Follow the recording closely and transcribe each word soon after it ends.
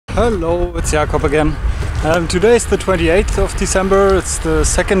Hello, it's Jakob again. Today is the 28th of December. It's the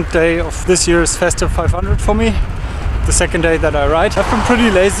second day of this year's Festive 500 for me. The second day that I ride. I've been pretty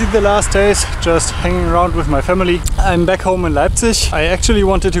lazy the last days, just hanging around with my family. I'm back home in Leipzig. I actually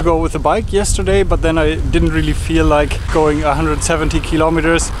wanted to go with a bike yesterday, but then I didn't really feel like going 170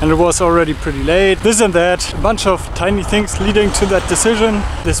 kilometers and it was already pretty late. This and that, a bunch of tiny things leading to that decision.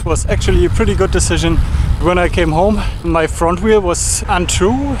 This was actually a pretty good decision. When I came home, my front wheel was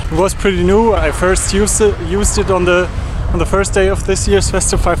untrue. It was pretty new. I first used it on the first day of this year's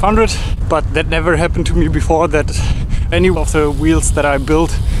Festive 500, but that never happened to me before, that any of the wheels that I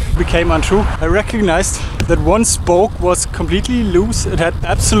built became untrue. I recognized that one spoke was completely loose. It had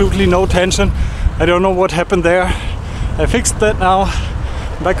absolutely no tension. I don't know what happened there. I fixed that now.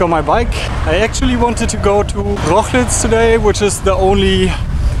 Back on my bike. I actually wanted to go to Rochlitz today, which is the only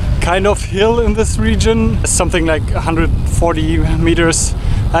kind of hill in this region. Something like 140 meters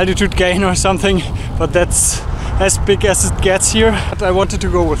altitude gain or something, but that's as big as it gets here. But I wanted to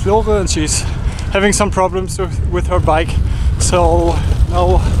go with Lore and she's having some problems with her bike. So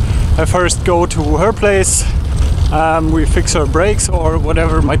now I first go to her place. We fix her brakes or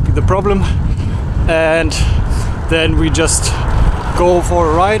whatever might be the problem. And then we just go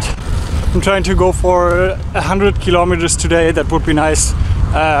for a ride. I'm trying to go for 100 kilometers today. That would be nice.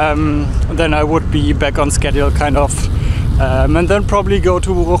 Then I would be back on schedule kind of. And then probably go to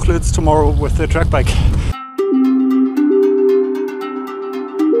Rochlitz tomorrow with the track bike.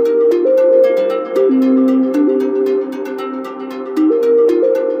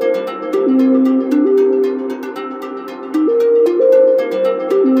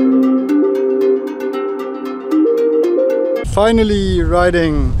 Finally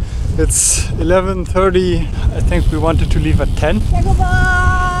riding. It's 11:30. I think we wanted to leave at 10.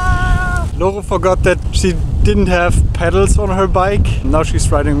 Lore forgot that she didn't have pedals on her bike. Now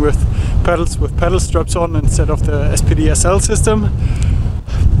she's riding with pedals with pedal straps on instead of the SPD SL system.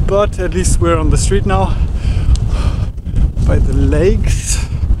 But at least we're on the street now by the lakes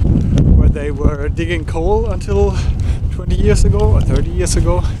where they were digging coal until 20 years ago or 30 years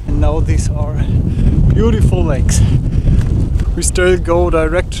ago. And now these are beautiful lakes. We still go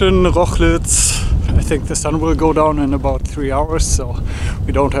direction Rochlitz. I think the sun will go down in about 3 hours, so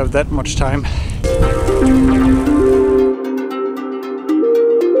we don't have that much time.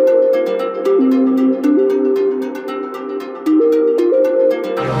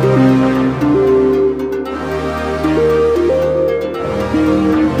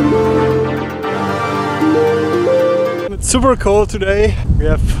 It's super cold today. We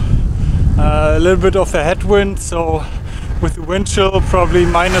have a little bit of a headwind, so with the wind chill probably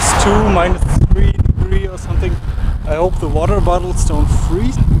 -2, -3 degree or something. I hope the water bottles don't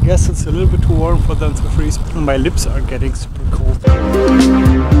freeze. I guess it's a little bit too warm for them to freeze. My lips are getting super cold.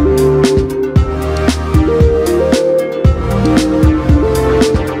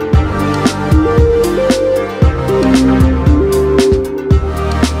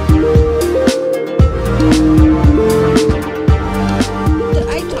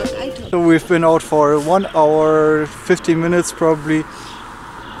 So we've been out for 1 hour, 15 minutes probably,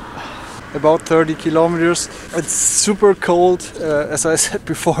 about 30 kilometers. It's super cold, as I said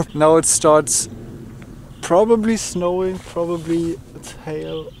before. Now it starts probably snowing, probably it's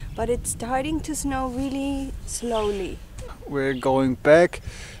hail. But it's starting to snow really slowly. We're going back.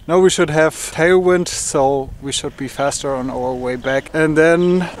 Now we should have tailwind, so we should be faster on our way back. And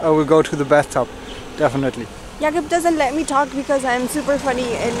then I will go to the bathtub, definitely. Jakob doesn't let me talk because I'm super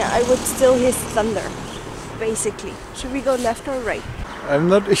funny and I would steal his thunder, basically. Should we go left or right? I'm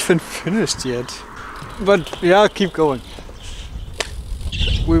not even finished yet. But yeah, keep going.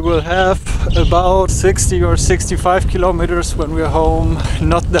 We will have about 60 or 65 kilometers when we're home.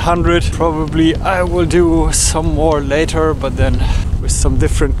 Not the 100. Probably I will do some more later, but then with some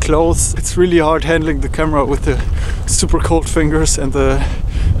different clothes. It's really hard handling the camera with the super cold fingers and the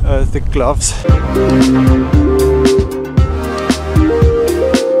thick gloves.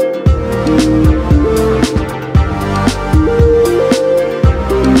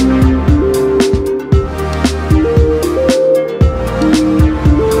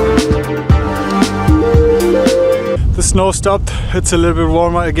 The snow stopped. It's a little bit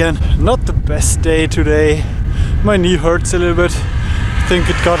warmer again. Not the best day today. My knee hurts a little bit. I think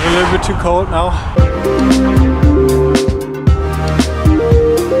it got a little bit too cold now.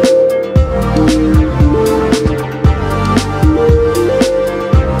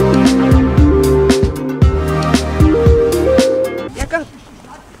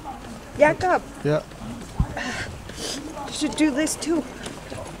 Jakob! Yeah. You should do this too.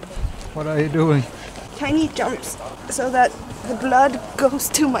 What are you doing? Tiny jumps so that the blood goes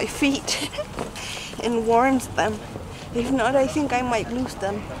to my feet and warms them. If not, I think I might lose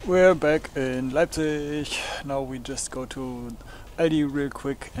them. We're back in Leipzig. Now we just go to Aldi real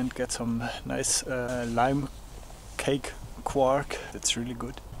quick and get some nice lime cake quark. It's really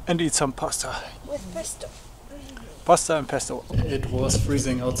good. And eat some pasta. With pesto. Pasta and pesto. It was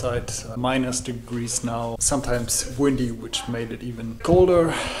freezing outside, -degrees now, sometimes windy, which made it even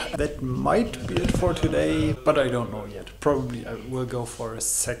colder. That might be it for today, but I don't know yet. Probably I will go for a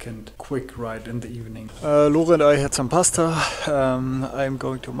second quick ride in the evening. Laura and I had some pasta. I'm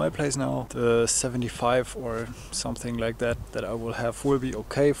going to my place now. The 75 or something like that I will have will be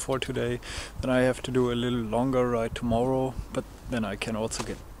okay for today. Then I have to do a little longer ride tomorrow, but then I can also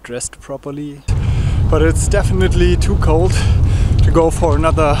get dressed properly. But it's definitely too cold to go for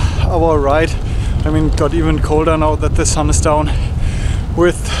another hour ride. I mean, it got even colder now that the sun is down.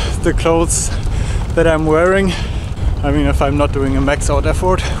 With the clothes that I'm wearing, I mean, if I'm not doing a max out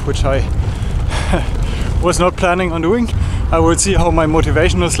effort, which I was not planning on doing, I will see how my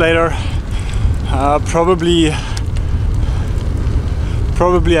motivation is later.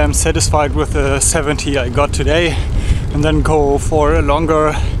 Probably I'm satisfied with the 70 I got today, and then go for a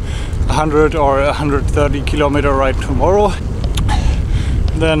longer 100 or 130 kilometer ride tomorrow.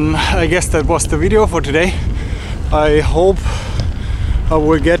 Then I guess that was the video for today. I hope I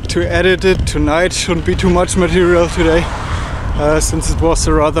will get to edit it tonight. Shouldn't be too much material today, since it was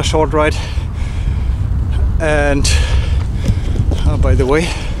a rather short ride. And by the way,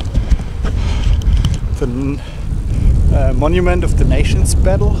 the Monument of the Nations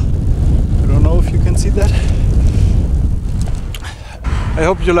battle, I don't know if you can see that. I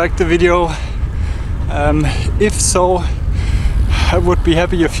hope you liked the video. If so, I would be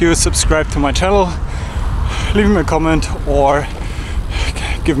happy if you subscribe to my channel, leave me a comment or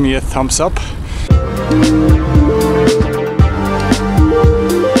give me a thumbs up.